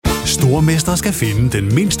Stormester skal finde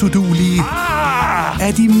den mindst uduelige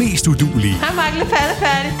af de mest uduelige. Hej, Mark.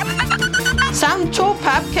 Færdig. Sammen 2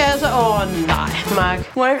 papkasser. Nej,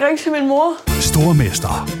 Mark. Må jeg ikke ringe til min mor?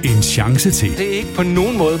 Stormester. En chance til. Det er ikke på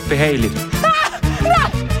nogen måde behageligt. Nej.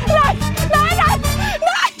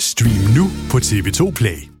 Stream nu på TV2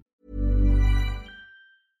 Play.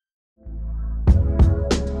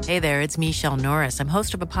 Hey there, it's Michelle Norris. I'm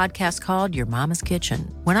host of a podcast called Your Mama's Kitchen.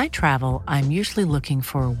 When I travel, I'm usually looking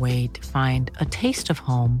for a way to find a taste of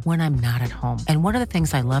home when I'm not at home. And one of the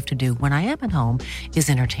things I love to do when I am at home is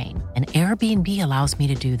entertain. And Airbnb allows me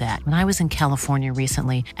to do that. When I was in California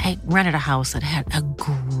recently, I rented a house that had a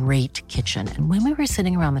great kitchen. And when we were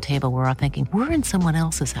sitting around the table, we were all thinking, we're in someone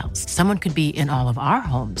else's house. Someone could be in all of our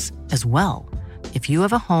homes as well. If you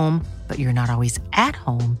have a home, but you're not always at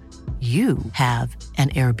home, you have an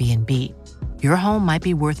Airbnb. Your home might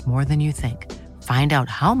be worth more than you think. Find out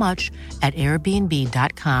how much at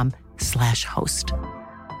airbnb.com/host.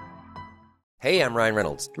 Hey, I'm Ryan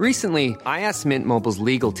Reynolds. Recently, I asked Mint Mobile's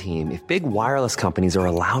legal team if big wireless companies are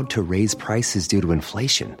allowed to raise prices due to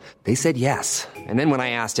inflation. They said yes. And then when I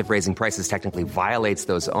asked if raising prices technically violates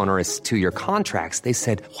those onerous 2-year contracts, they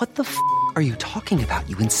said, "What the are you talking about,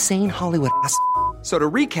 you insane Hollywood ass?" So to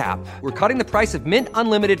recap, we're cutting the price of Mint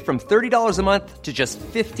Unlimited from $30 a month to just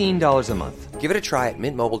 $15 a month. Give it a try at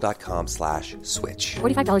mintmobile.com/switch.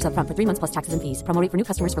 $45 up front for 3 months plus taxes and fees. Promo rate for new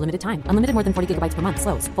customers for limited time. Unlimited more than 40 gigabytes per month.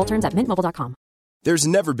 Slows full terms at mintmobile.com. There's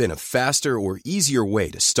never been a faster or easier way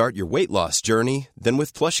to start your weight loss journey than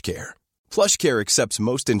with PlushCare. PlushCare accepts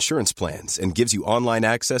most insurance plans and gives you online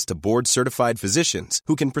access to board-certified physicians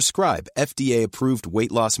who can prescribe FDA-approved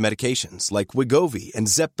weight loss medications like Wegovy and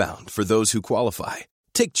Zepbound for those who qualify.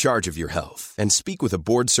 Take charge of your health and speak with a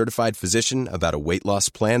board-certified physician about a weight loss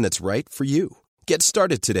plan that's right for you. Get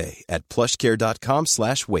started today at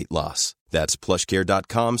plushcare.com/weightloss. That's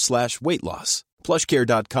plushcare.com/weightloss.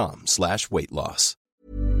 plushcare.com/weightloss.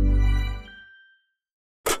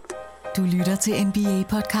 Du lytter til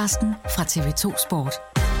NBA-podcasten fra TV2 Sport.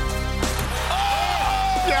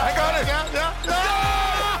 Ja, han gør det! Ja!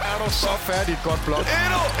 Er du så færdig, godt blot.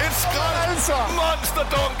 Endnu et skrald, altså!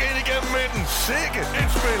 Monsterdunk ind igennem midten. Sikke et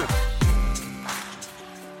spil!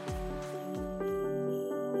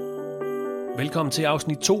 Velkommen til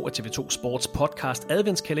afsnit 2 af TV2 Sports podcast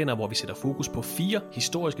adventskalender, hvor vi sætter fokus på 4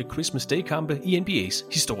 historiske Christmas Day-kampe i NBA's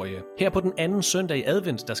historie. Her på den anden søndag i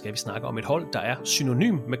advent, der skal vi snakke om et hold, der er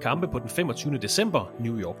synonym med kampe på den 25. december,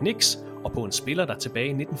 New York Knicks, og på en spiller, der tilbage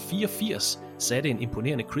i 1984 satte en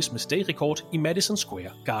imponerende Christmas Day-rekord i Madison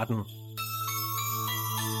Square Garden.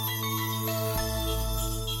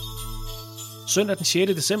 Søndag den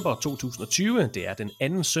 6. december 2020, det er den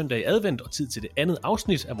anden søndag i advent og tid til det andet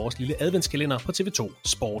afsnit af vores lille adventskalender på TV2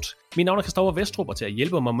 Sport. Mit navn er Christoffer Vestrup, og til at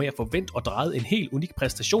hjælpe mig med at få vendt og drejet en helt unik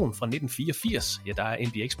præstation fra 1984, ja, der er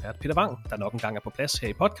NBA-ekspert Peter Wang, der nok engang er på plads her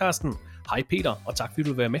i podcasten. Hej Peter, og tak fordi du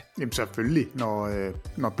vil være med. Jamen selvfølgelig,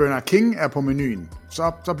 når Bernard King er på menuen,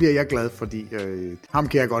 så bliver jeg glad, fordi ham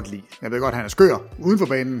kan jeg godt lide. Jeg ved godt, han er skør uden for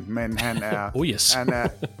banen, men han er, han er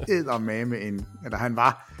eddermame han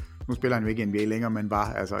var. Nu spiller han jo ikke i NBA længere, men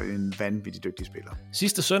var altså en vanvittig dygtig spiller.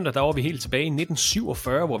 Sidste søndag, der var vi helt tilbage i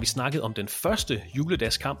 1947, hvor vi snakkede om den første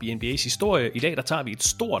juledagskamp i NBA's historie. I dag, der tager vi et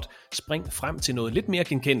stort spring frem til noget lidt mere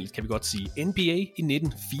genkendeligt, kan vi godt sige. NBA i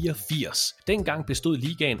 1984. Dengang bestod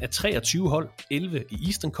ligaen af 23 hold, 11 i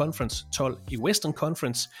Eastern Conference, 12 i Western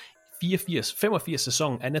Conference. 84-85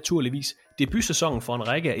 sæsonen er naturligvis debutsæsonen for en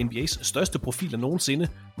række af NBA's største profiler nogensinde.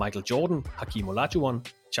 Michael Jordan, Hakeem Olajuwon,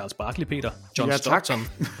 Charles Barkley, Peter, John Stockton.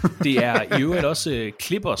 Det er i øvrigt også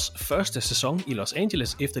Clippers første sæson i Los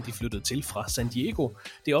Angeles, efter de flyttede til fra San Diego.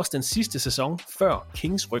 Det er også den sidste sæson, før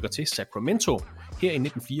Kings rykker til Sacramento. Her i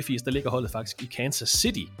 1984, der ligger holdet faktisk i Kansas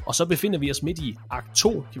City. Og så befinder vi os midt i akt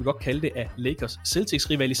 2, kan vi godt kalde det, af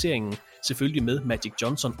Lakers-Celtics-rivaliseringen. Selvfølgelig med Magic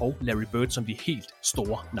Johnson og Larry Bird som de helt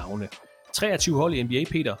store navne. 23 hold i NBA,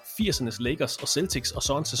 Peter, 80'ernes Lakers og Celtics, og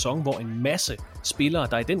så en sæson, hvor en masse spillere,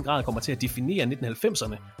 der i den grad kommer til at definere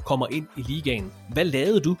 1990'erne, kommer ind i ligaen. Hvad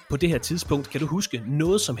lavede du på det her tidspunkt? Kan du huske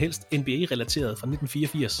noget som helst NBA-relateret fra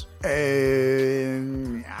 1984?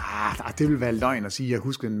 Det vil være løgn at sige, at jeg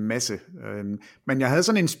husker en masse. Men jeg havde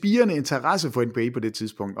sådan en spirende interesse for NBA på det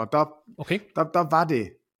tidspunkt, og der var det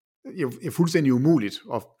fuldstændig umuligt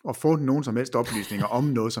at få nogen som helst oplysninger om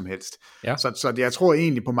noget som helst. Ja. Så jeg tror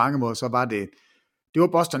egentlig på mange måder, så var det var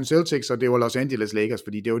Boston Celtics, og det var Los Angeles Lakers,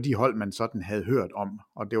 fordi det var de hold, man sådan havde hørt om,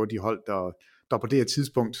 og det var de hold, der på det her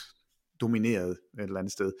tidspunkt dominerede et eller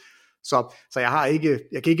andet sted. Så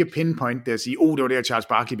jeg kan ikke pinpoint det og sige, det var der Charles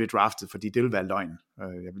Barkley blev draftet, fordi det vil være løgn.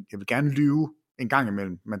 Jeg vil gerne lyve en gang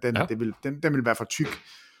imellem, men den vil være for tyk.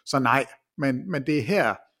 Så nej, men det er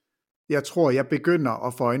her, jeg tror, jeg begynder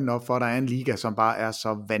at få øjnene op for, at der er en liga, som bare er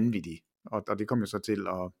så vanvittig. Og det kommer så til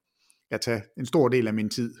at tage en stor del af min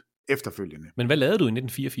tid efterfølgende. Men hvad lavede du i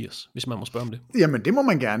 1984, hvis man må spørge om det? Jamen, det må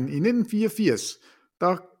man gerne. I 1984,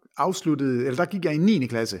 der gik jeg i 9.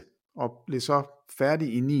 klasse, og blev så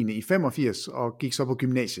færdig i 9. i 85, og gik så på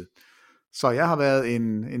gymnasiet. Så jeg har været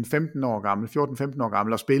en 15 år gammel, 14-15 år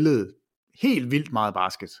gammel, og spillede helt vildt meget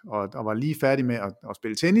basket, og var lige færdig med at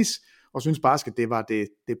spille tennis, og synes basket, det var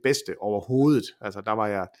det bedste overhovedet. Altså, der var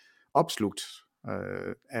jeg opslugt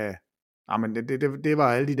af... Jamen, det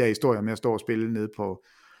var alle de der historier med at stå og spille nede på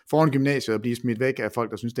foran gymnasiet og blive smidt væk af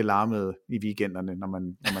folk, der synes, det larmede i weekenderne, når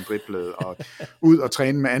man driblede, og ud og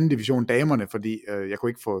træne med anden division damerne, fordi jeg kunne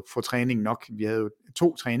ikke få træning nok. Vi havde jo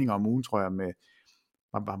 2 træninger om ugen, tror jeg,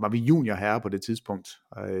 var vi junior herre på det tidspunkt.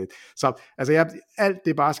 Så altså alt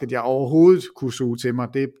det basket, jeg overhovedet kunne suge til mig,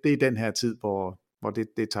 det er den her tid, hvor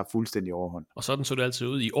det tager fuldstændig overhånd. Og sådan så det altid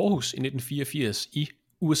ud i Aarhus i 1984 i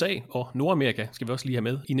USA og Nordamerika, skal vi også lige have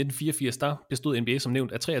med. I 1984, der bestod NBA som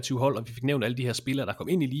nævnt af 23 hold, og vi fik nævnt alle de her spillere, der kom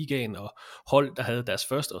ind i ligaen, og hold, der havde deres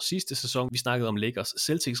første og sidste sæson. Vi snakkede om Lakers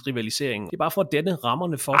Celtics rivalisering. Det er bare for at danne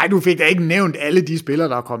rammerne for... Nej, du fik da ikke nævnt alle de spillere,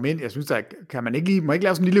 der kom ind. Jeg synes, må ikke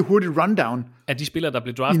lave sådan en lille hurtig rundown. Af de spillere, der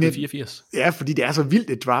blev draftet i 84? Ja, fordi det er så vildt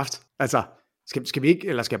et draft. Altså, skal vi ikke,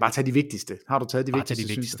 eller skal jeg bare tage de vigtigste? Har du taget de vigtigste? Bare tage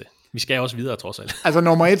de vigtigste. Vi skal også videre, trods alt. Altså,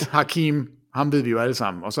 nummer 1, Hakeem. Ham ved vi jo alle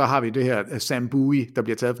sammen. Og så har vi det her Sam Bowie, der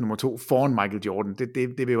bliver taget for nummer 2 foran Michael Jordan.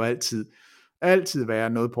 Det vil jo altid være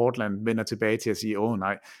noget, Portland vender tilbage til at sige,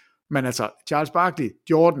 nej. Men altså, Charles Barkley,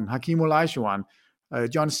 Jordan, Hakeem Olajuwon,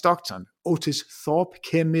 John Stockton, Otis Thorpe,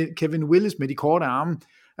 Kevin Willis med de korte arme.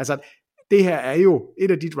 Altså, det her er jo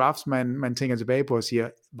et af de drafts, man tænker tilbage på og siger,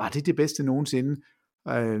 var det bedste nogensinde?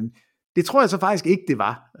 Det tror jeg så faktisk ikke, det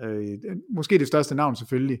var. Måske det største navn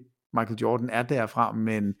selvfølgelig, Michael Jordan er derfra,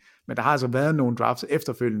 men der har altså været nogle drafts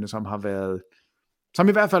efterfølgende, som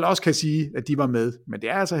i hvert fald også kan sige, at de var med. Men det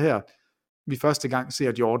er altså her, vi første gang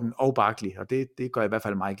ser Jordan og Barkley, og det gør i hvert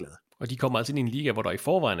fald mig glad. Og de kommer altså ind i en liga, hvor der i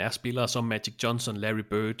forvejen er spillere som Magic Johnson, Larry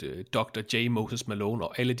Bird, Dr. J, Moses Malone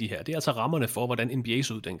og alle de her. Det er altså rammerne for, hvordan NBA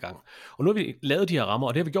så ud dengang. Og nu har vi lavet de her rammer,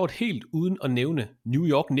 og det har vi gjort helt uden at nævne New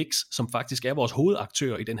York Knicks, som faktisk er vores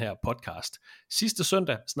hovedaktør i den her podcast. Sidste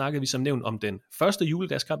søndag snakkede vi som nævnt om den første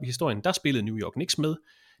juledagskamp i historien. Der spillede New York Knicks med.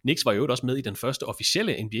 Knicks var jo også med i den første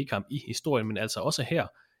officielle NBA-kamp i historien, men altså også her,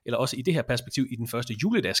 eller også i det her perspektiv i den første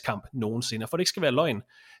juledagskamp nogensinde. For det ikke skal være løgn,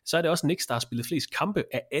 så er det også Knicks, der har spillet flest kampe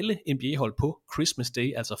af alle NBA-hold på Christmas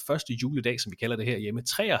Day, altså første juledag, som vi kalder det her hjemme.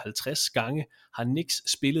 53 gange har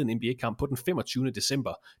Knicks spillet en NBA-kamp på den 25.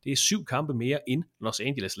 december. Det er 7 kampe mere end Los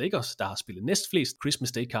Angeles Lakers, der har spillet næstflest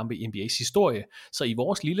Christmas Day-kampe i NBA's historie. Så i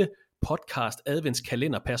vores lille podcast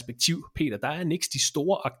adventskalenderperspektiv, Peter, der er Knicks de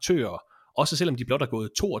store aktører, også selvom de blot er gået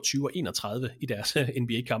 22 og 31 i deres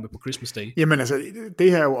NBA-kampe på Christmas Day. Jamen altså,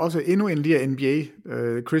 det her er jo også endnu en lille NBA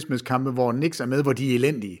Christmas-kampe, hvor Knicks er med, hvor de er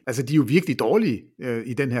elendige. Altså, de er jo virkelig dårlige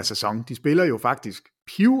i den her sæson. De spiller jo faktisk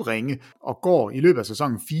pivringe og går i løbet af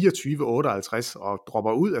sæsonen 24-58 og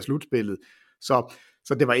dropper ud af slutspillet.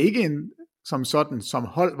 Så det var ikke som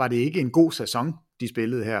hold var det ikke en god sæson, de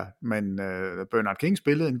spillede her, men Bernard King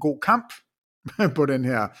spillede en god kamp på den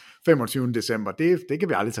her 25. december. Det kan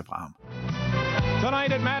vi aldrig tage fra ham.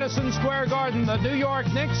 Tonight at Madison Square Garden, the New York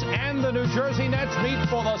Knicks and the New Jersey Nets meet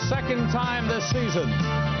for the second time this season.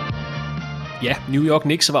 Ja, New York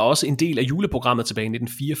Knicks var også en del af juleprogrammet tilbage i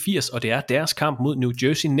 1984, og det er deres kamp mod New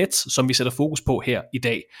Jersey Nets, som vi sætter fokus på her i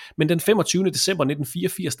dag. Men den 25. december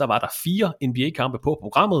 1984, der var der 4 NBA-kampe på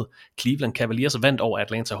programmet. Cleveland Cavaliers vandt over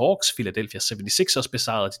Atlanta Hawks, Philadelphia 76ers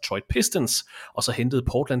besejrede Detroit Pistons, og så hentede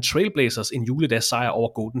Portland Trail Blazers en juledagssejr over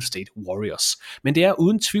Golden State Warriors. Men det er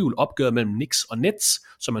uden tvivl opgøret mellem Knicks og Nets,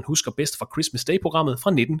 som man husker bedst fra Christmas Day-programmet fra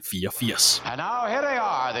 1984. And now here they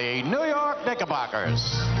are, the New York Knickerbockers.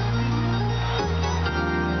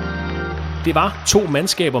 Det var 2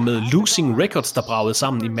 mandskaber med losing records, der bragede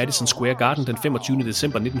sammen i Madison Square Garden den 25.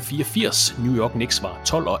 december 1984. New York Knicks var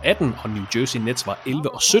 12 og 18, og New Jersey Nets var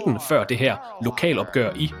 11 og 17 før det her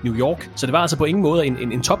lokalopgør i New York. Så det var altså på ingen måde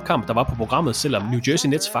en topkamp, der var på programmet, selvom New Jersey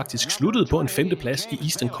Nets faktisk sluttede på en 5. plads i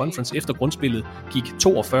Eastern Conference efter grundspillet, gik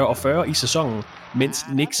 42 og 40 i sæsonen, mens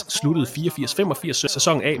Knicks sluttede 84-85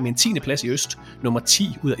 sæsonen af med en 10. plads i øst, nummer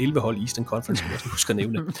 10 ud af 11 hold i Eastern Conference, som jeg husker at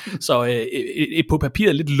nævne. Så et på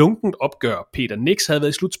papiret lidt lunkent opgør, Peter. Knicks havde været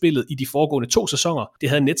i slutspillet i de foregående 2 sæsoner. Det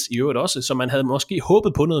havde Nets i øvrigt også, så man havde måske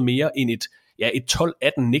håbet på noget mere end et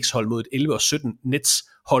 12-18 Knicks-hold mod et 11 og 17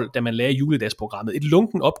 Nets-hold, da man lagde juledagsprogrammet. Et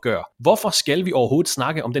lunken opgør. Hvorfor skal vi overhovedet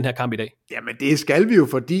snakke om den her kamp i dag? Jamen det skal vi jo,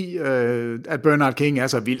 fordi at Bernard King er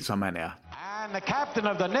så vild, som han er. And the captain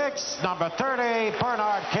of the Knicks, number 30,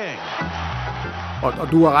 Bernard King.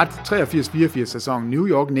 Og du har ret, 83-84 sæson, New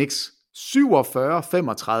York Knicks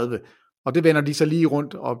 47-35, og det vender de så lige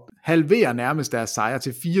rundt og halverer nærmest deres sejr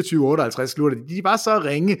til 24-58 slutter. De var så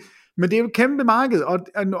ringe, men det er jo et kæmpe marked,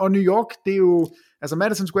 og New York, det er jo, altså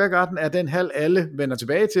Madison Square Garden er den hal, alle vender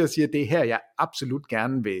tilbage til og siger, det er her, jeg absolut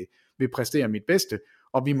gerne vil præstere mit bedste,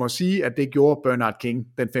 og vi må sige, at det gjorde Bernard King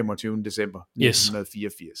den 25. december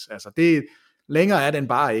 1984. Altså det længere er den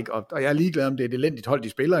bare ikke, og jeg er ligeglad om det er et elendigt hold, de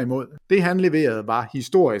spiller imod. Det han leverede var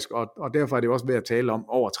historisk, og derfor er det også ved at tale om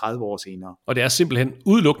over 30 år senere. Og det er simpelthen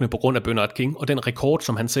udelukkende på grund af Bernard King, og den rekord,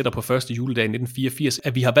 som han sætter på første juledag i 1984,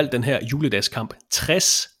 at vi har valgt den her juledagskamp.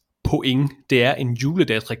 60 point. Det er en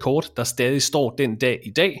juledagsrekord, der stadig står den dag i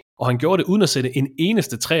dag, og han gjorde det uden at sætte en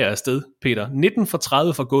eneste træer afsted, Peter. 19 for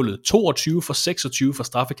 30 for gulvet, 22 for 26 for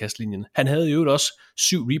straffekastlinjen. Han havde i øvrigt også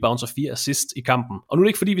 7 rebounds og 4 assists i kampen. Og nu er det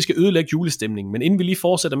ikke fordi, vi skal ødelægge julestemningen, men inden vi lige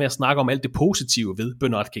fortsætter med at snakke om alt det positive ved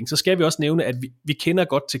Bernard King, så skal vi også nævne, at vi kender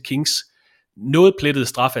godt til Kings noget plettede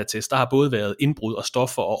straffeattest. Der har både været indbrud og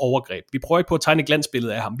stoffer og overgreb. Vi prøver ikke på at tegne et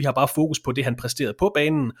glansbillede af ham. Vi har bare fokus på det, han præsterede på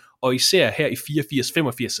banen, og især her i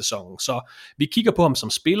 84-85 sæsonen. Så vi kigger på ham som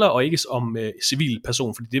spiller, og ikke som civil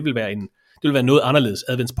person, fordi det vil være noget anderledes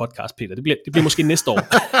adventspodcast, Peter. Det bliver måske næste år,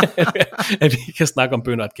 at vi kan snakke om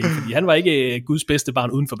Bernard King, fordi han var ikke Guds bedste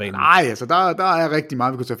barn uden for banen. Nej, altså der er rigtig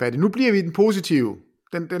meget, vi kunne tage fat i. Nu bliver vi den positive.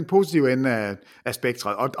 Den positive ende af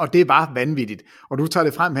spektret, og det var vanvittigt. Og du tager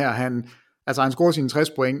det frem her, han scorer sine 60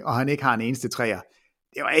 point, og han ikke har en eneste træer.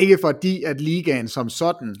 Det var ikke fordi, at ligaen som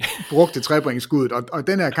sådan brugte 3-pointskuddet, og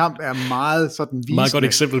den her kamp er meget sådan visende. Meget godt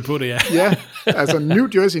eksempel på det, ja. Ja, altså New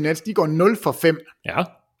Jersey Nets, de går 0 for 5. Ja.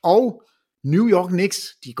 Og New York Knicks,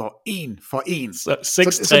 de går 1 for 1. Så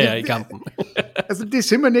 6 træer i kampen. Altså, det er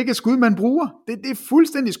simpelthen ikke et skud, man bruger. Det er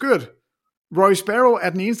fuldstændig skørt. Roy Sparrow er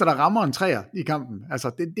den eneste, der rammer en træer i kampen.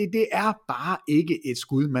 Altså, det er bare ikke et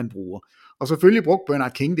skud, man bruger. Og selvfølgelig brugte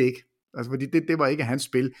Bernard King det ikke. Altså, fordi det var ikke hans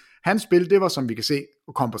spil. Hans spil, det var, som vi kan se,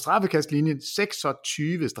 at komme på straffekastlinjen,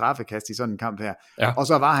 26 straffekast i sådan en kamp her. Ja. Og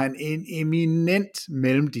så var han en eminent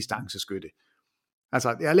mellemdistanceskytte.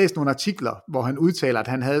 Altså, jeg har læst nogle artikler, hvor han udtaler, at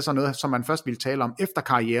han havde sådan noget, som man først ville tale om, efter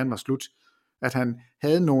karrieren var slut. At han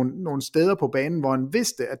havde nogle steder på banen, hvor han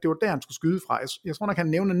vidste, at det var der, han skulle skyde fra. Jeg tror nok, han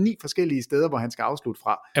nævner 9 forskellige steder, hvor han skal afslutte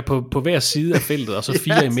fra. Ja, på hver side af feltet, og så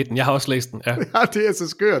 4 i midten. Jeg har også læst den. Ja, ja, det er så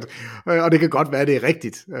skørt. Og det kan godt være, det er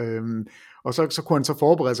rigtigt. Og så kunne han så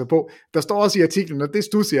forberede sig på. Der står også i artiklen, og det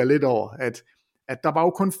studser jeg lidt over, at der var jo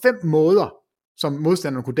kun 5 måder, som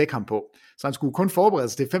modstanderen kunne dække ham på. Så han skulle kun forberede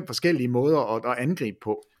sig til 5 forskellige måder at angribe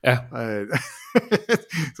på. Ja.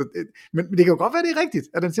 Men det kan jo godt være, det er rigtigt,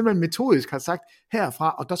 at han simpelthen metodisk har sagt,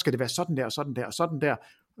 herfra, og der skal det være sådan der, og sådan der, og sådan der.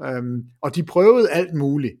 Og de prøvede alt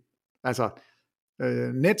muligt. Altså,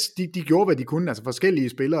 Nets, de gjorde, hvad de kunne, altså forskellige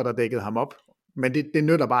spillere, der dækkede ham op. Men det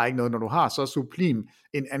nytter bare ikke noget, når du har så sublim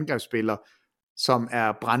en angrebsspiller, som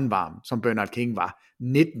er brandvarm, som Bernard King var.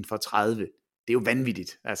 19 for 30. Det er jo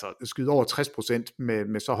vanvittigt. Altså, skyde over 60%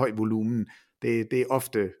 med så høj volumen. Det er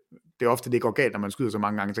ofte det går galt, når man skyder så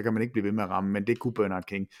mange gange, så kan man ikke blive ved med at ramme, men det kunne Bernard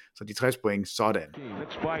King. Så de 60 point, sådan.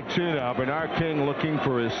 It's by 2 now. Bernard King looking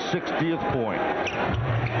for his 60th point.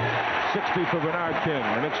 60 for Bernard King,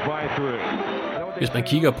 and it's by 3. Hvis man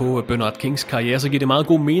kigger på Bernard Kings karriere, så giver det meget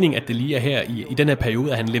god mening, at det lige er her i den her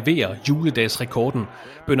periode, at han leverer juledagsrekorden.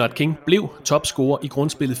 Bernard King blev topscorer i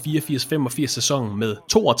grundspillet 84-85 sæsonen med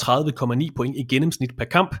 32,9 point i gennemsnit per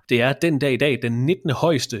kamp. Det er den dag i dag den 19.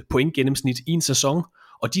 højeste pointgennemsnit i en sæson,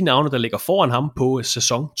 og de navne, der ligger foran ham på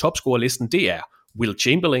sæson topscorerlisten, det er Will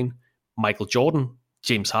Chamberlain, Michael Jordan,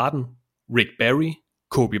 James Harden, Rick Barry,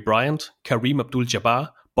 Kobe Bryant, Kareem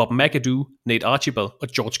Abdul-Jabbar, Bob McAdoo, Nate Archibald og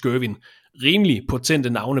George Gervin. Rimelig potente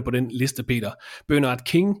navne på den liste, Peter. Bernard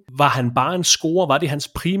King, var han bare en scorer? Var det hans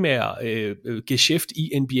primære geschæft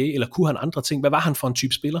i NBA, eller kunne han andre ting? Hvad var han for en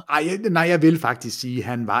type spiller? Nej, jeg vil faktisk sige, at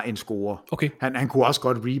han var en scorer. Okay. Han kunne også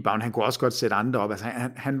godt rebound, han kunne også godt sætte andre op. Altså,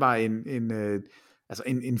 han var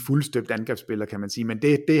en fuldstøbt angrebsspiller, kan man sige. Men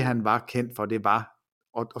det han var kendt for, det var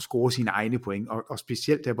at score sine egne point, og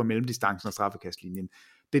specielt der på mellemdistancen og straffekastlinjen.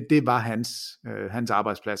 Det var hans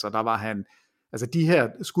arbejdsplads, og der var han, altså de her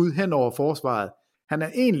skud hen over forsvaret, han er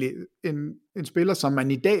egentlig en spiller, som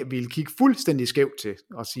man i dag ville kigge fuldstændig skævt til,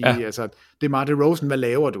 og sige, altså, det er Marty Rosen, hvad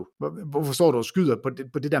laver du? Hvorfor står du og skyder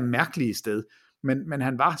på det der mærkelige sted? Men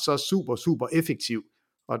han var så super, super effektiv,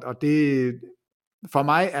 og det, for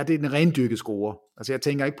mig er det en rendyrket scorer. Altså jeg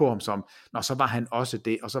tænker ikke på ham som, så var han også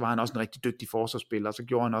det, og så var han også en rigtig dygtig forsvarsspiller, og så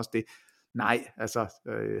gjorde han også det. Nej, altså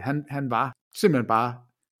han var simpelthen bare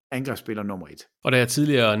angrebsspiller nummer 1. Og da jeg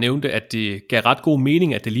tidligere nævnte, at det gav ret god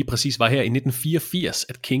mening, at det lige præcis var her i 1984,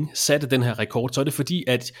 at King satte den her rekord, så er det fordi,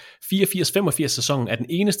 at 84-85 sæsonen er den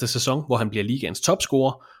eneste sæson, hvor han bliver ligaens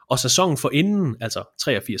topscorer, og sæsonen forinden, altså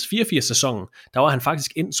 83-84 sæsonen, der var han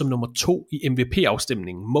faktisk ind som nummer 2 i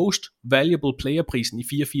MVP-afstemningen. Most Valuable Player-prisen i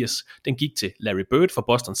 84, den gik til Larry Bird fra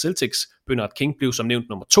Boston Celtics. Bernard King blev som nævnt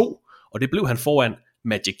nummer 2, og det blev han foran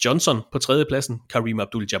Magic Johnson på 3. pladsen, Kareem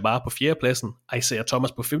Abdul-Jabbar på 4. pladsen, Isaiah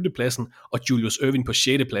Thomas på 5. pladsen og Julius Erving på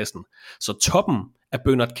 6. pladsen. Så toppen af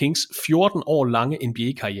Bernard Kings 14 år lange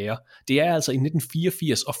NBA-karriere, det er altså i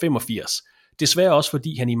 1984 og 85. Desværre også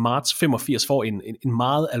fordi han i marts 85 får en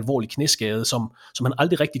meget alvorlig knæskade, som han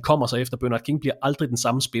aldrig rigtig kommer sig efter. Bernard King bliver aldrig den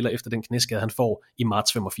samme spiller efter den knæskade, han får i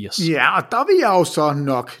marts 85. Ja, og der vil jeg jo så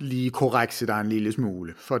nok lige korrekse dig en lille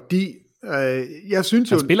smule, fordi jeg synes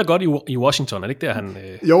han spiller godt i Washington, er det ikke der, han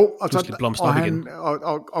pludselig blomster op igen?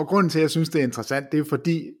 Og grunden til, at jeg synes, det er interessant, det er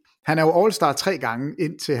fordi, han er jo All-Star 3 gange,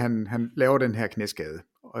 indtil han laver den her knæskade.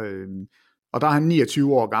 Og der er han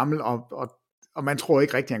 29 år gammel, og man tror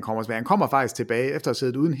ikke rigtigt, han kommer tilbage. Han kommer faktisk tilbage, efter at have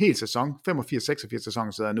siddet ude en hel sæson, 85-86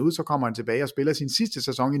 sæsonen sidder han ude, så kommer han tilbage og spiller sin sidste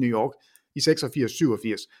sæson i New York i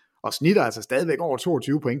 86-87, og snitter altså stadigvæk over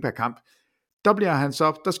 22 point per kamp.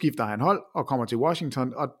 Der skifter han hold og kommer til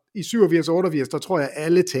Washington, og i 87-88, der tror jeg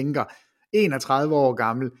alle tænker, 31 år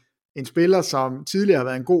gammel, en spiller, som tidligere har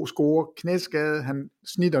været en god scorer, knæskade, han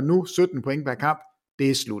snitter nu 17 point per kamp, det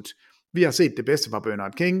er slut. Vi har set det bedste fra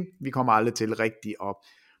Bernard King, vi kommer aldrig til rigtigt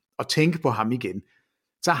at tænke på ham igen.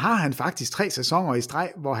 Så har han faktisk 3 sæsoner i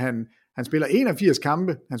streg, hvor han spiller 81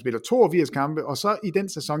 kampe, han spiller 82 kampe, og så i den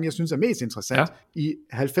sæson, jeg synes er mest interessant, i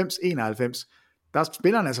 90-91, der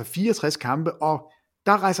spiller han altså 64 kampe, og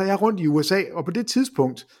der rejser jeg rundt i USA, og på det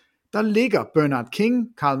tidspunkt, der ligger Bernard King,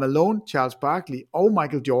 Karl Malone, Charles Barkley og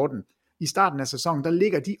Michael Jordan i starten af sæsonen, der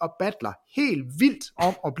ligger de og battler helt vildt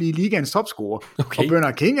om at blive ligaens topscorer. Okay. Og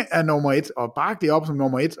Bernard King er nummer 1, og Barkley op som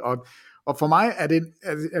nummer 1, og for mig er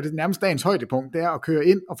det nærmest dagens højdepunkt, det er at køre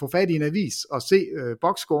ind og få fat i en avis og se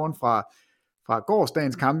boxscoren fra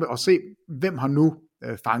gårsdagens kampe, og se, hvem har nu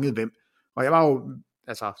fanget hvem. Og jeg var jo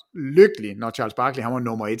lykkelig, når Charles Barkley han var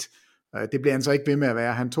nummer 1. Det blev han så ikke ved med at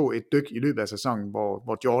være. Han tog et dyk i løbet af sæsonen,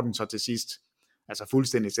 hvor Jordan så til sidst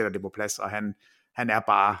fuldstændig sætter det på plads, og han er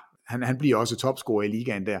bare, han bliver også topscorer i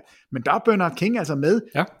ligaen der. Men der er Bernard King altså med,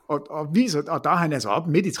 og viser, og der er han altså op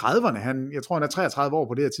midt i 30'erne. Jeg tror, han er 33 år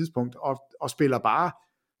på det her tidspunkt, og spiller bare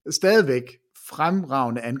stadigvæk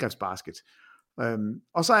fremragende angrebsbasket.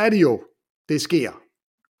 Og så er det jo, det sker.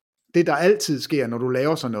 Det, der altid sker, når du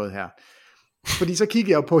laver sådan noget her. Fordi så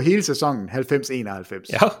kigger jeg på hele sæsonen 90-91.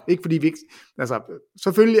 Ja. Ikke fordi vi ikke,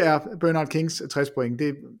 selvfølgelig er Bernard Kings 60 point,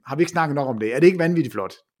 det har vi ikke snakket nok om det. Er det ikke vanvittigt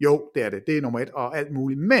flot? Jo, det er det. Det er nummer 1 og alt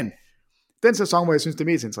muligt. Men den sæson, hvor jeg synes det er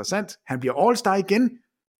mest interessant, han bliver All-Star igen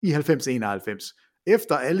i 90-91.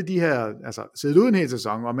 Efter alle de her, siddet uden hele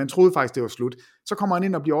sæson, og man troede faktisk det var slut, så kommer han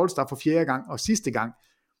ind og bliver All-Star for 4. gang og sidste gang,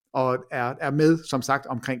 og er med, som sagt,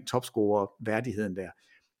 omkring topscorer-værdigheden der.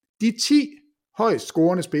 De 10 højst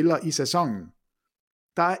scorende spillere i sæsonen,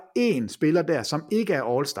 der er én spiller der, som ikke er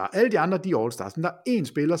All-Star. Alle de andre, de er All-Stars, men der er én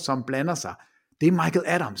spiller, som blander sig. Det er Michael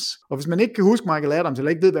Adams. Og hvis man ikke kan huske Michael Adams, eller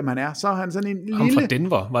ikke ved, hvem han er, så er han sådan en lille... Ham fra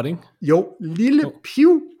Denver, var det ikke? Jo,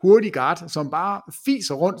 pivhurtig guard, som bare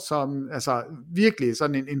fiser rundt som, virkelig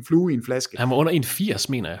sådan en flue i en flaske. Han var under 1,80,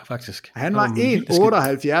 mener jeg, faktisk. Han var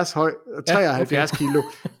 1,78 høj, 73 kilo.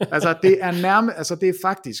 Det er nærmest, det er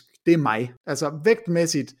faktisk, det er mig.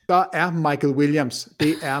 Vægtmæssigt, der er Michael Williams,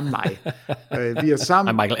 det er mig. Vi er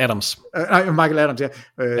sammen... Michael Adams. Michael Adams,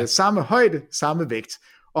 ja. Samme højde, samme vægt.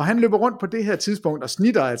 Og han løber rundt på det her tidspunkt og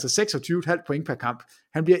snitter altså 26,5 point per kamp.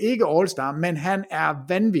 Han bliver ikke All-Star, men han er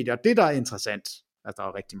vanvittig, og det der er interessant, der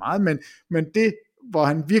er rigtig meget, men det, hvor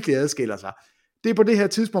han virkelig adskiller sig, det er på det her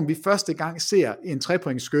tidspunkt, vi første gang ser en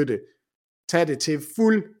 3-pointsskytte tage det til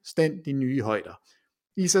fuldstændig nye højder.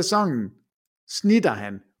 I sæsonen snitter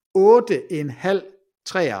han 8,5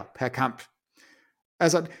 træer per kamp.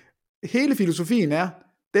 Hele filosofien er,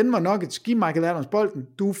 Denver Nuggets, giv Michael Adams bolden,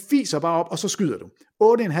 du fiser bare op, og så skyder du.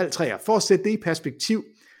 8,5 træer. For at sætte det i perspektiv,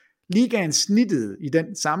 ligaen snittede i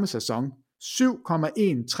den samme sæson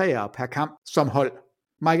 7,1 træer per kamp som hold.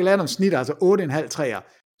 Michael Adams snitter altså 8,5 træer.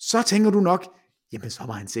 Så tænker du nok, jamen så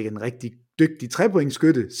var han sikkert en rigtig dygtig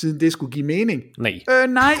 3-pointsskytte, siden det skulle give mening. Nej.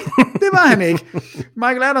 Nej, det var han ikke.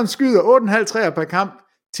 Michael Adams skyder 8,5 træer per kamp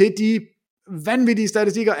til de vanvittige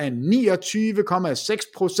statistikker af 29,6%.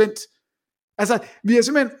 Vi har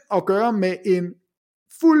simpelthen at gøre med en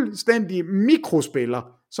fuldstændig mikrospiller,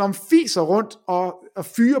 som fiser rundt og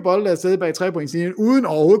fyrer bolden afsted bag 3-pointslinjen, uden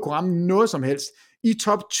overhovedet kunne ramme noget som helst. I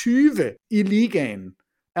top 20 i ligaen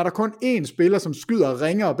er der kun én spiller, som skyder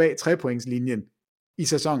ringere bag 3-pointslinjen i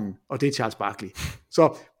sæsonen, og det er Charles Barkley.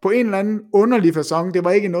 Så på en eller anden underlig facon, det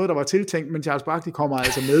var ikke noget, der var tiltænkt, men Charles Barkley kommer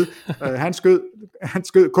altså med. Han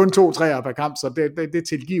skød kun 2 træer per kamp, så det er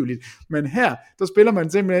tilgiveligt. Men her, der spiller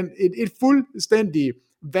man simpelthen et fuldstændig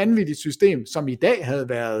vanvittigt system, som i dag havde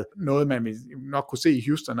været noget, man nok kunne se i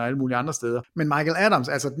Houston og alle mulige andre steder. Men Michael Adams,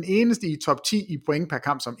 altså den eneste i top 10 i point per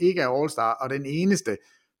kamp, som ikke er All-Star, og den eneste,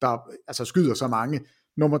 der altså skyder så mange.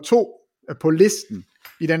 Nummer 2 på listen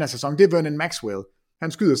i den her sæson, det er Vernon Maxwell.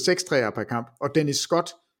 Han skyder 6 træer per kamp, og Dennis Scott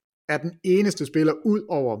er den eneste spiller ud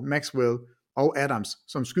over Maxwell og Adams,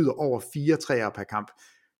 som skyder over 4 træer per kamp.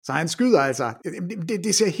 Så han skyder altså,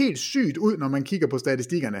 det ser helt sygt ud, når man kigger på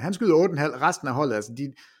statistikkerne. Han skyder 8,5, resten af holdet, altså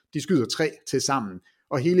de skyder 3 til sammen.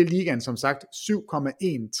 Og hele ligaen, som sagt,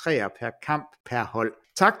 7,1 træer per kamp per hold.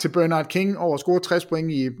 Tak til Bernard King over at score 60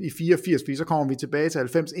 point i 84, fordi så kommer vi tilbage til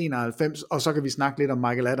 90-91, og så kan vi snakke lidt om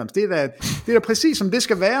Michael Adams. Det er da præcis som det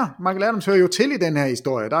skal være. Michael Adams hører jo til i den her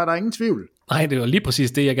historie, der er der ingen tvivl. Nej, det var lige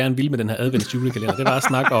præcis det, jeg gerne ville med den her advents julekalender. Det var at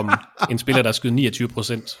snakke om en spiller, der skød 29%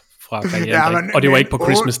 fra karrieren, og det var ikke på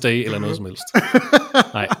Christmas Day eller noget som helst.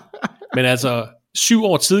 Nej, men altså 7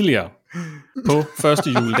 år tidligere, på første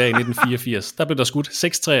juledag i 1984, der blev der skudt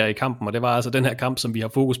 6 træer i kampen, og det var altså den her kamp, som vi har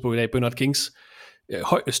fokus på i dag, Bernard Kings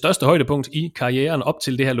største højdepunkt i karrieren op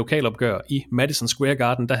til det her lokalopgør i Madison Square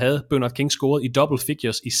Garden. Der havde Bernard King scoret i double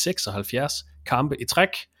figures i 76 kampe i træk.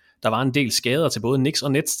 Der var en del skader til både Knicks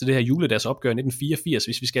og Nets til det her juledagsopgør i 1984,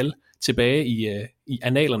 hvis vi skal tilbage i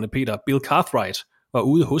analerne, Peter. Bill Cartwright var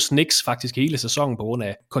ude hos Knicks faktisk hele sæsonen på grund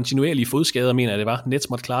af kontinuerlige fodskader, mener jeg det var. Nets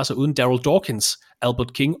måtte klare sig uden Darryl Dawkins,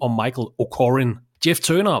 Albert King og Michael O'Koren. Jeff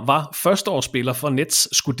Turner var førsteårsspiller for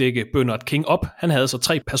Nets, skulle dække Bernard King op. Han havde så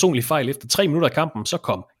 3 personlige fejl efter 3 minutter af kampen. Så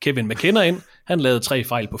kom Kevin McKenna ind. Han lavede 3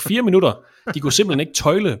 fejl på 4 minutter. De kunne simpelthen ikke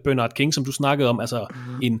tøjle Bernard King, som du snakkede om. Altså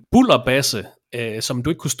en bullerbasse, som du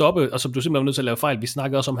ikke kunne stoppe, og som du simpelthen var nødt til at lave fejl. Vi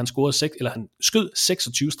snakkede også om, han skød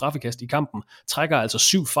 26 straffekast i kampen. Trækker altså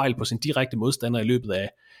 7 fejl på sin direkte modstander i løbet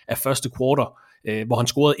af første kvartal, hvor han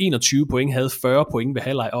scorede 21 point, havde 40 point ved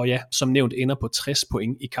halvleg, og ja, som nævnt ender på 60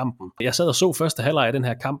 point i kampen. Jeg sad og så første halvleg af den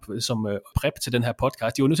her kamp som prep til den her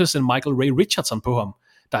podcast. De var nødt til at sende Michael Ray Richardson på ham,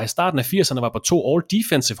 der i starten af 80'erne var på 2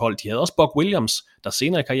 all-defensive hold. De havde også Buck Williams, der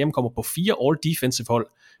senere i karrieren kommer på 4 all-defensive hold,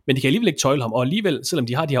 men de kan alligevel ikke tøjle ham, og alligevel, selvom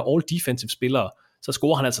de har de her all-defensive spillere, så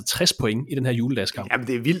scorer han altså 60 point i den her juledagskamp. Jamen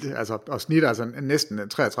det er vildt, altså, og snitter altså næsten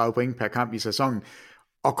 33 point per kamp i sæsonen,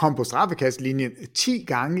 og kom på straffekastlinjen 10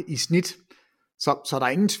 gange i snit. Så der er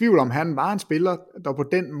ingen tvivl om, han var en spiller, der på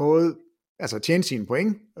den måde altså tjente sine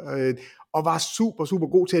point, og var super, super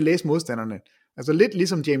god til at læse modstanderne. Altså lidt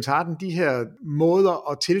ligesom James Harden, de her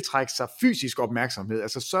måder at tiltrække sig fysisk opmærksomhed,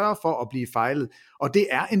 altså sørge for at blive fejlet, og det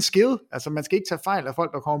er en skill, altså man skal ikke tage fejl af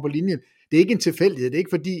folk, der kommer på linjen. Det er ikke en tilfældighed, det er ikke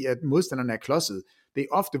fordi, at modstanderne er klodset, det er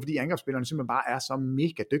ofte fordi angrebsspillerne simpelthen bare er så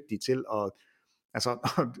mega dygtige til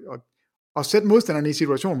at sætte modstanderne i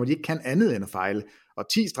situationer, hvor de ikke kan andet end at fejle, og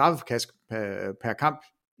 10 straffekast per kamp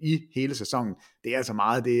i hele sæsonen, det er altså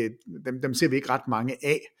meget, dem ser vi ikke ret mange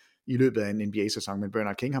af i løbet af en NBA-sæson, men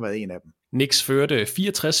Bernard King har været en af dem. Knicks førte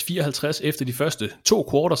 64-54 efter de første 2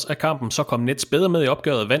 quarters af kampen, så kom Nets bedre med i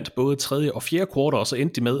opgøret, vandt både 3. og 4. quarter, og så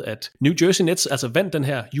endte de med, at New Jersey Nets altså vandt den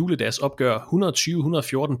her juledagsopgør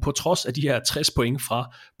 120-114 på trods af de her 60 point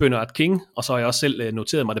fra Bernard King, og så har jeg også selv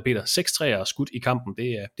noteret mig, at Peter 6 træer skudt i kampen,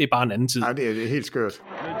 det er bare en anden tid. Nej, det er helt skørt.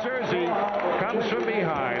 New Jersey comes from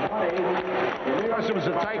behind. It was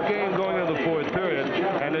a tight game going into the fourth period,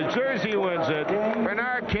 and New Jersey wins it.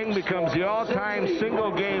 Bernard King becomes the all-time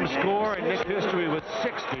single-game scorer in Knicks history with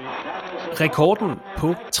 60. Rekorden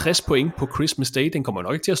på 60 point på Christmas Day, den kommer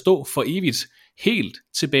nok ikke til at stå for evigt. Helt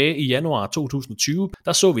tilbage i januar 2020,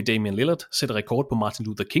 der så vi Damian Lillard sætte rekord på Martin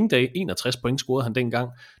Luther King Day. 61 point scorede han dengang.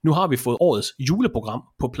 Nu har vi fået årets juleprogram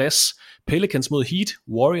på plads. Pelicans mod Heat,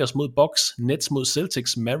 Warriors mod Bucks, Nets mod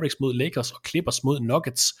Celtics, Mavericks mod Lakers og Clippers mod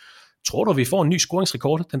Nuggets. Tror du, vi får en ny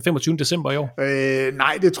scoringsrekord den 25. december i år?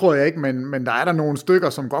 Nej, det tror jeg ikke, men der er der nogle stykker,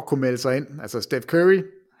 som godt kunne melde sig ind. Altså Steph Curry,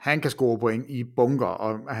 han kan score point i bunker,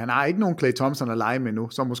 og han har ikke nogen Klay Thompson at lege med nu,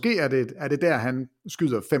 så måske er det der, han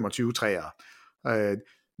skyder 25 træer.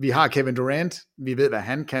 Vi har Kevin Durant, vi ved, hvad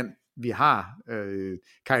han kan. Vi har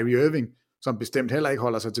Kyrie Irving, som bestemt heller ikke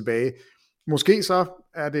holder sig tilbage. Måske så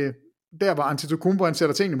er det der, hvor Antetokounmpo han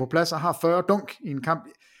sætter tingene på plads og har 40 dunk i en kamp.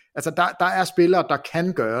 Altså der er spillere, der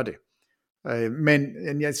kan gøre det.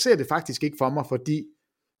 Men jeg ser det faktisk ikke for mig, fordi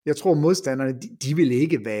jeg tror modstanderne, de vil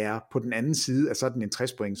ikke være på den anden side af sådan en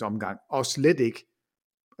 60-points omgang, og slet ikke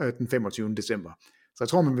den 25. december. Så jeg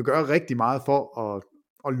tror, man vil gøre rigtig meget for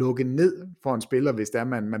at lukke ned for en spiller, hvis det er,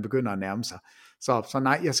 man begynder at nærme sig. Så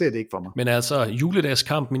nej, jeg ser det ikke for mig. Men altså,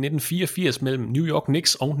 juledagskampen i 1984 mellem New York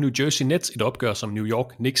Knicks og New Jersey Nets, et opgør, som New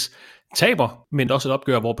York Knicks taber, men også et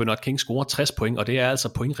opgør, hvor Bernard King scorer 60 point, og det er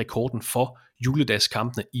altså pointrekorden for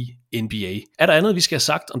juledagskampene i NBA. Er der andet, vi skal have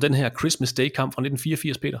sagt om den her Christmas Day-kamp fra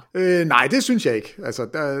 1984, Peter? Nej, det synes jeg ikke. Altså,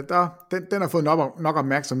 den har fået nok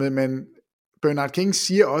opmærksomhed, men Bernard King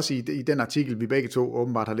siger også i den artikel, vi begge to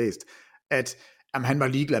åbenbart har læst, at han var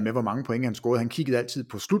ligeglad med, hvor mange point han scorede. Han kiggede altid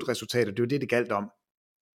på slutresultatet. Det var det galt om.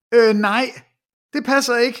 Nej, det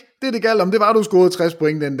passer ikke. Det galt om, det var, at du scorede 60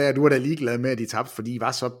 point den dag. Du var da ligeglad med, at de tabte, fordi I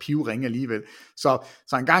var så pivringe alligevel. Så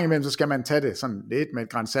en gang imellem, så skal man tage det sådan lidt med et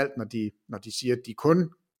gran salt, når de siger, at de kun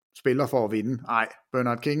spiller for at vinde. Nej,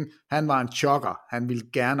 Bernard King, han var en choker. Han ville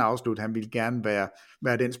gerne afslutte. Han ville gerne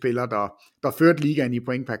være den spiller, der førte ligaen i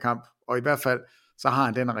point per kamp. Og i hvert fald, så har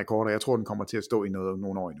han den rekord, og jeg tror, den kommer til at stå i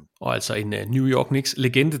nogle år endnu. Og altså en New York Knicks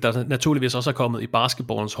legende, der naturligvis også er kommet i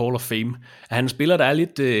basketballens Hall of Fame. Er han en spiller, der er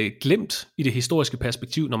lidt glemt i det historiske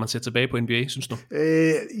perspektiv, når man ser tilbage på NBA, synes du?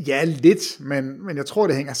 Ja, lidt, men jeg tror,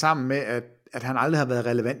 det hænger sammen med, at han aldrig har været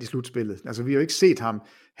relevant i slutspillet. Altså, vi har jo ikke set ham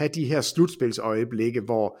have de her slutspilsøjeblikke,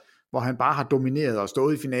 hvor han bare har domineret og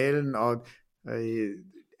stået i finalen, og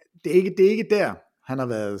det er ikke der, han har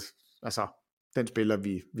været, altså den spiller,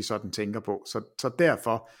 vi sådan tænker på. Så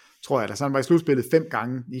derfor tror jeg, at han var i slutspillet 5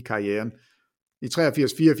 gange i karrieren. I 83-84,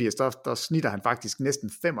 der snitter han faktisk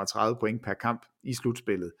næsten 35 point per kamp i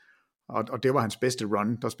slutspillet. Og det var hans bedste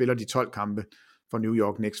run. Der spiller de 12 kampe for New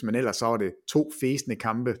York Knicks, men ellers så var det 2 fæsende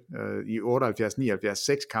kampe i 78-79,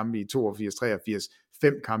 6 kampe i 82-83,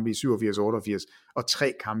 5 kampe i 87-88 og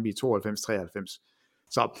 3 kampe i 92-93.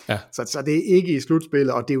 Så det er ikke i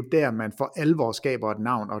slutspillet, og det er jo der, man for alvor skaber et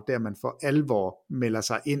navn, og der man for alvor melder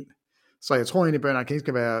sig ind. Så jeg tror egentlig, Bernard King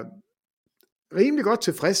skal være rimelig godt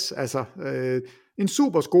tilfreds. Altså, en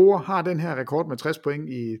super scorer har den her rekord med 60 point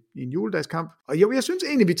i en juledagskamp. Og jo, jeg synes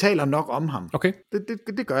egentlig, vi taler nok om ham. Okay.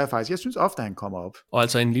 Det gør jeg faktisk. Jeg synes ofte, han kommer op. Og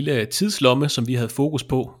altså en lille tidslomme, som vi havde fokus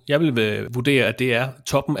på. Jeg vil vurdere, at det er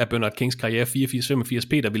toppen af Bernard Kings karriere, 84-85.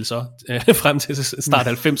 Peter vil så frem til start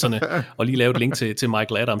 90'erne og lige lave et link til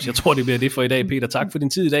Michael Adams. Jeg tror, det bliver det for i dag, Peter. Tak for din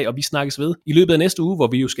tid i dag, og vi snakkes ved i løbet af næste uge, hvor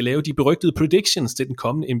vi jo skal lave de berygtede predictions til den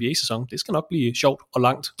kommende NBA-sæson. Det skal nok blive sjovt og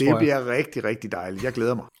langt, tror jeg. Det bliver rigtig, rigtig dejligt. Jeg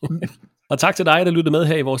glæder mig. Og tak til dig, der lyttede med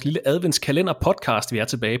her i vores lille adventskalender-podcast. Vi er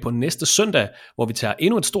tilbage på næste søndag, hvor vi tager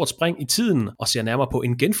endnu et stort spring i tiden og ser nærmere på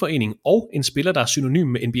en genforening og en spiller, der er synonym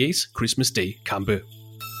med NBA's Christmas Day-kampe.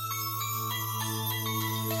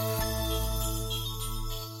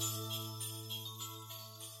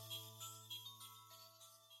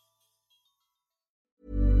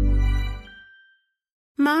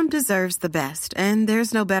 Mom deserves the best, and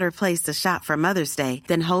there's no better place to shop for Mother's Day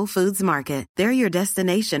than Whole Foods Market. They're your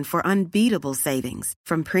destination for unbeatable savings,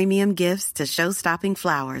 from premium gifts to show-stopping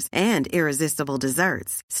flowers and irresistible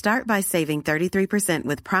desserts. Start by saving 33%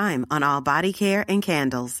 with Prime on all body care and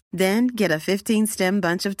candles. Then get a 15-stem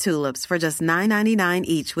bunch of tulips for just $9.99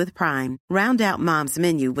 each with Prime. Round out Mom's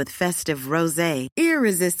menu with festive rosé,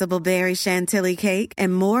 irresistible berry chantilly cake,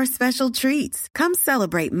 and more special treats. Come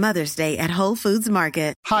celebrate Mother's Day at Whole Foods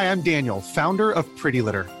Market. Hi, I'm Daniel, founder of Pretty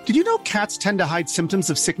Litter. Did you know cats tend to hide symptoms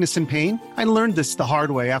of sickness and pain? I learned this the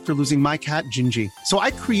hard way after losing my cat, Gingy. So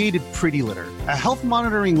I created Pretty Litter, a health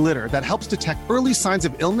monitoring litter that helps detect early signs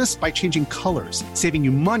of illness by changing colors, saving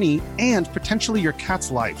you money and potentially your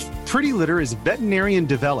cat's life. Pretty Litter is veterinarian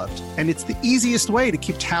developed, and it's the easiest way to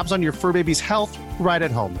keep tabs on your fur baby's health right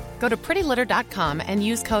at home. Go to prettylitter.com and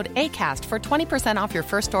use code ACAST for 20% off your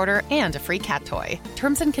first order and a free cat toy.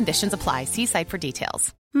 Terms and conditions apply. See site for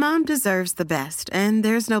details. Mom deserves the best, and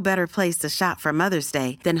there's no better place to shop for Mother's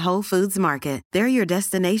Day than Whole Foods Market. They're your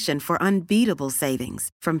destination for unbeatable savings,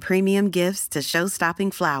 from premium gifts to show-stopping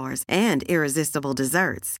flowers and irresistible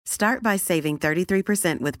desserts. Start by saving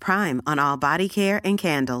 33% with Prime on all body care and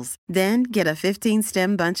candles. Then get a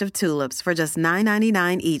 15-stem bunch of tulips for just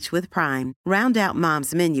 $9.99 each with Prime. Round out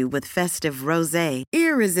Mom's menu with festive rosé,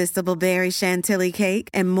 irresistible berry chantilly cake,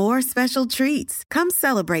 and more special treats. Come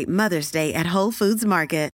celebrate Mother's Day at Whole Foods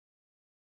Market.